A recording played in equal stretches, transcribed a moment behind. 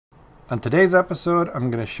On today's episode,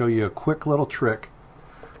 I'm going to show you a quick little trick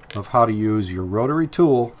of how to use your rotary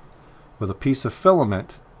tool with a piece of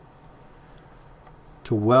filament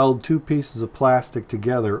to weld two pieces of plastic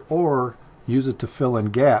together or use it to fill in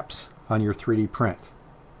gaps on your 3D print.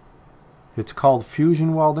 It's called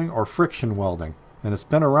fusion welding or friction welding, and it's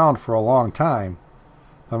been around for a long time.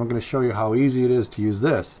 I'm going to show you how easy it is to use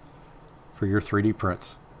this for your 3D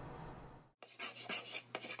prints.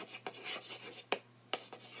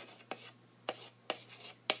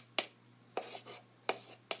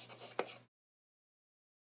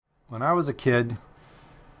 When I was a kid,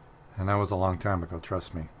 and that was a long time ago,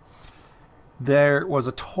 trust me, there was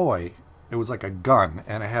a toy. It was like a gun,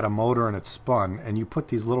 and it had a motor and it spun, and you put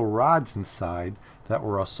these little rods inside that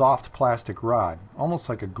were a soft plastic rod, almost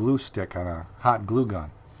like a glue stick on a hot glue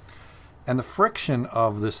gun. And the friction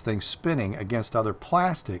of this thing spinning against other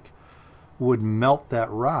plastic would melt that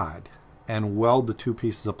rod and weld the two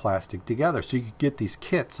pieces of plastic together. So you could get these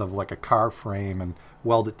kits of like a car frame and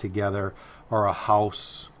weld it together, or a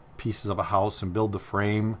house, pieces of a house, and build the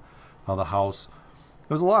frame of the house.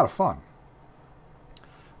 It was a lot of fun.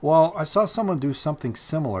 Well, I saw someone do something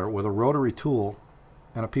similar with a rotary tool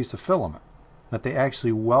and a piece of filament, that they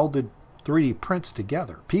actually welded 3D prints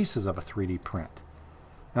together, pieces of a 3D print.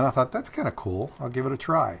 And I thought, that's kind of cool. I'll give it a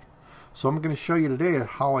try. So I'm going to show you today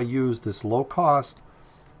how I use this low-cost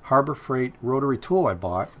Harbor Freight rotary tool I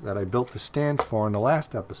bought, that I built the stand for in the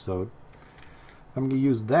last episode. I'm going to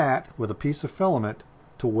use that with a piece of filament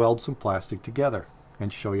to weld some plastic together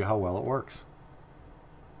and show you how well it works.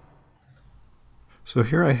 So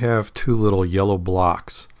here I have two little yellow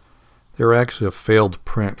blocks. They were actually a failed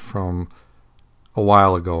print from a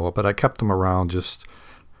while ago, but I kept them around just,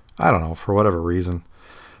 I don't know, for whatever reason.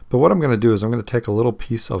 But what I'm going to do is I'm going to take a little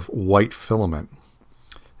piece of white filament,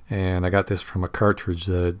 and I got this from a cartridge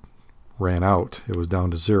that ran out. It was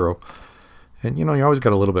down to 0. And you know, you always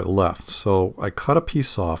got a little bit left. So I cut a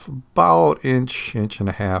piece off about inch and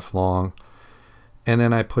a half long, and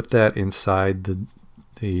then I put that inside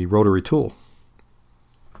the rotary tool.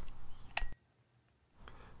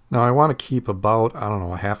 Now I want to keep about, I don't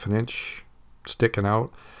know, a ½ an inch sticking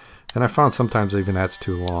out. And I found sometimes even that's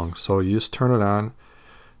too long. So you just turn it on,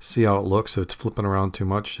 see how it looks. If it's flipping around too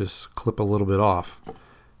much, just clip a little bit off.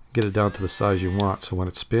 Get it down to the size you want. So when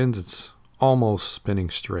it spins, it's almost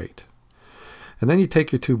spinning straight. And then you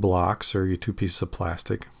take your two blocks or your two pieces of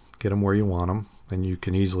plastic, get them where you want them, and you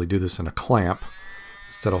can easily do this in a clamp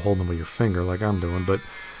instead of holding them with your finger like I'm doing. But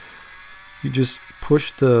you just push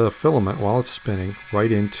the filament while it's spinning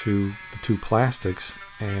right into the two plastics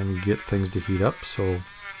and get things to heat up so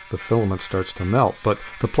the filament starts to melt. But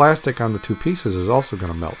the plastic on the two pieces is also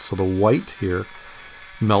going to melt. So the white here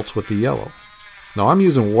melts with the yellow. Now I'm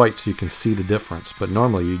using white so you can see the difference, but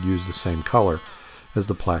normally you'd use the same color as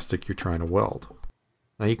the plastic you're trying to weld.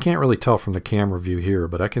 Now you can't really tell from the camera view here,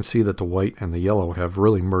 but I can see that the white and the yellow have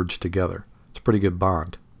really merged together. It's a pretty good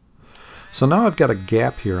bond. So now I've got a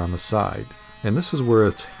gap here on the side, and this is where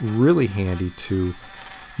it's really handy to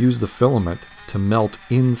use the filament to melt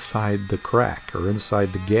inside the crack or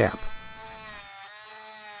inside the gap.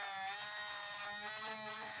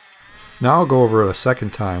 Now I'll go over it a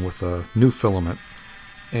second time with a new filament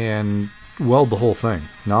and weld the whole thing.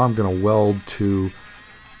 Now I'm going to weld to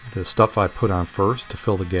the stuff I put on first to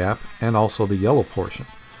fill the gap, and also the yellow portion.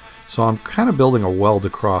 So I'm kind of building a weld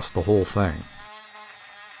across the whole thing.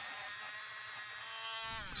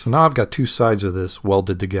 So now I've got two sides of this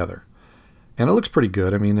welded together. And it looks pretty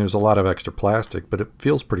good. I mean, there's a lot of extra plastic, but it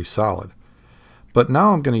feels pretty solid. But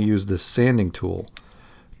now I'm going to use this sanding tool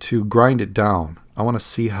to grind it down. I want to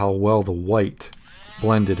see how well the white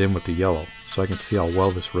blended in with the yellow, so I can see how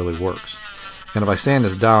well this really works. And if I sand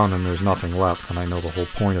this down and there's nothing left, then I know the whole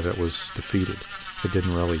point of it was defeated. It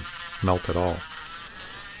didn't really melt at all.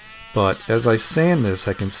 But as I sand this,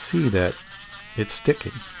 I can see that it's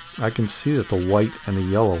sticking. I can see that the white and the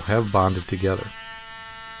yellow have bonded together.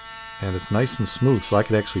 And it's nice and smooth, so I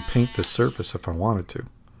could actually paint this surface if I wanted to.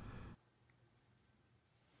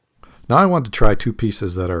 Now I want to try two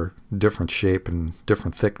pieces that are different shape and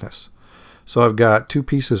different thickness. So I've got two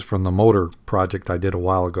pieces from the motor project I did a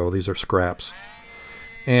while ago. These are scraps.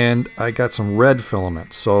 And I got some red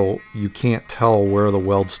filament, so you can't tell where the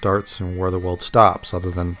weld starts and where the weld stops, other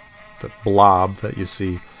than the blob that you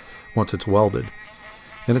see once it's welded.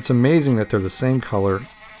 And it's amazing that they're the same color.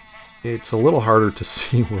 It's a little harder to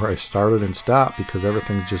see where I started and stopped because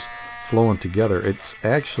everything's just flowing together. It's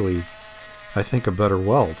actually, I think, a better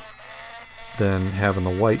weld than having the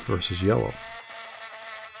white versus yellow.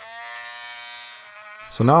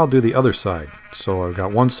 So now I'll do the other side. So I've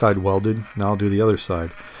got one side welded, now I'll do the other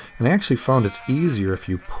side. And I actually found it's easier if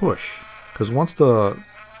you push, because once the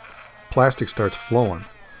plastic starts flowing,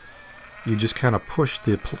 you just kind of push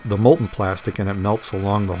the molten plastic and it melts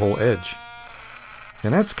along the whole edge.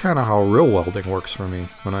 And that's kind of how real welding works for me.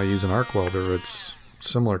 When I use an arc welder, it's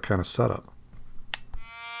similar kind of setup.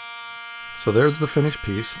 So there's the finished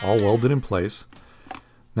piece, all welded in place.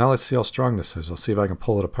 Now let's see how strong this is. I'll see if I can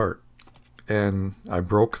pull it apart. And I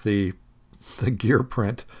broke the gear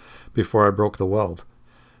print before I broke the weld.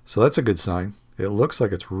 So that's a good sign. It looks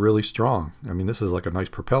like it's really strong. I mean, this is like a nice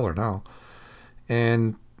propeller now.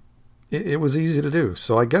 And it was easy to do.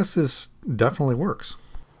 So I guess this definitely works.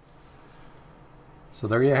 So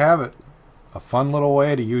there you have it. A fun little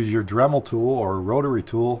way to use your Dremel tool or rotary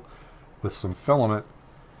tool with some filament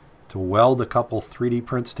to weld a couple 3D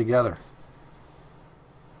prints together.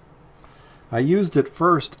 I used it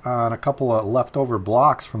first on a couple of leftover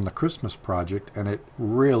blocks from the Christmas project, and it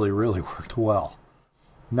really worked well.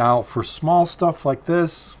 Now for small stuff like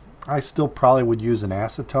this, I still probably would use an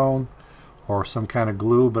acetone or some kind of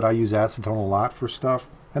glue, but I use acetone a lot for stuff,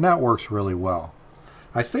 and that works really well.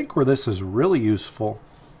 I think where this is really useful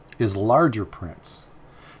is larger prints.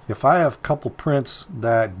 If I have a couple prints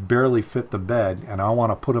that barely fit the bed and I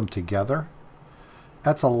want to put them together,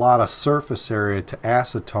 that's a lot of surface area to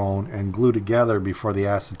acetone and glue together before the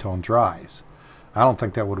acetone dries. I don't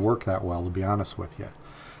think that would work that well, to be honest with you.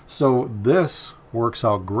 So this works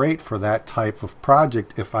out great for that type of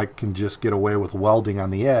project if I can just get away with welding on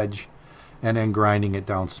the edge and then grinding it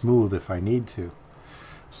down smooth if I need to.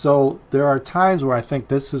 So there are times where I think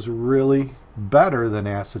this is really better than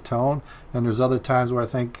acetone, and there's other times where I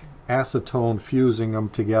think acetone fusing them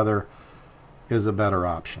together is a better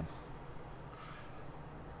option.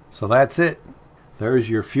 So that's it. There's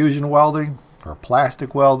your fusion welding, or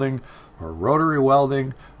plastic welding, or rotary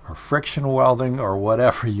welding, or friction welding, or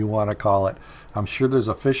whatever you want to call it. I'm sure there's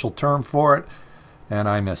an official term for it, and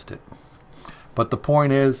I missed it. But the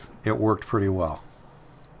point is, it worked pretty well.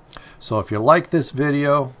 So if you like this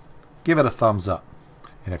video, give it a thumbs up.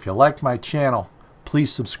 And if you like my channel,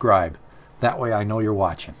 please subscribe. That way I know you're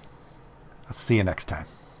watching. I'll see you next time.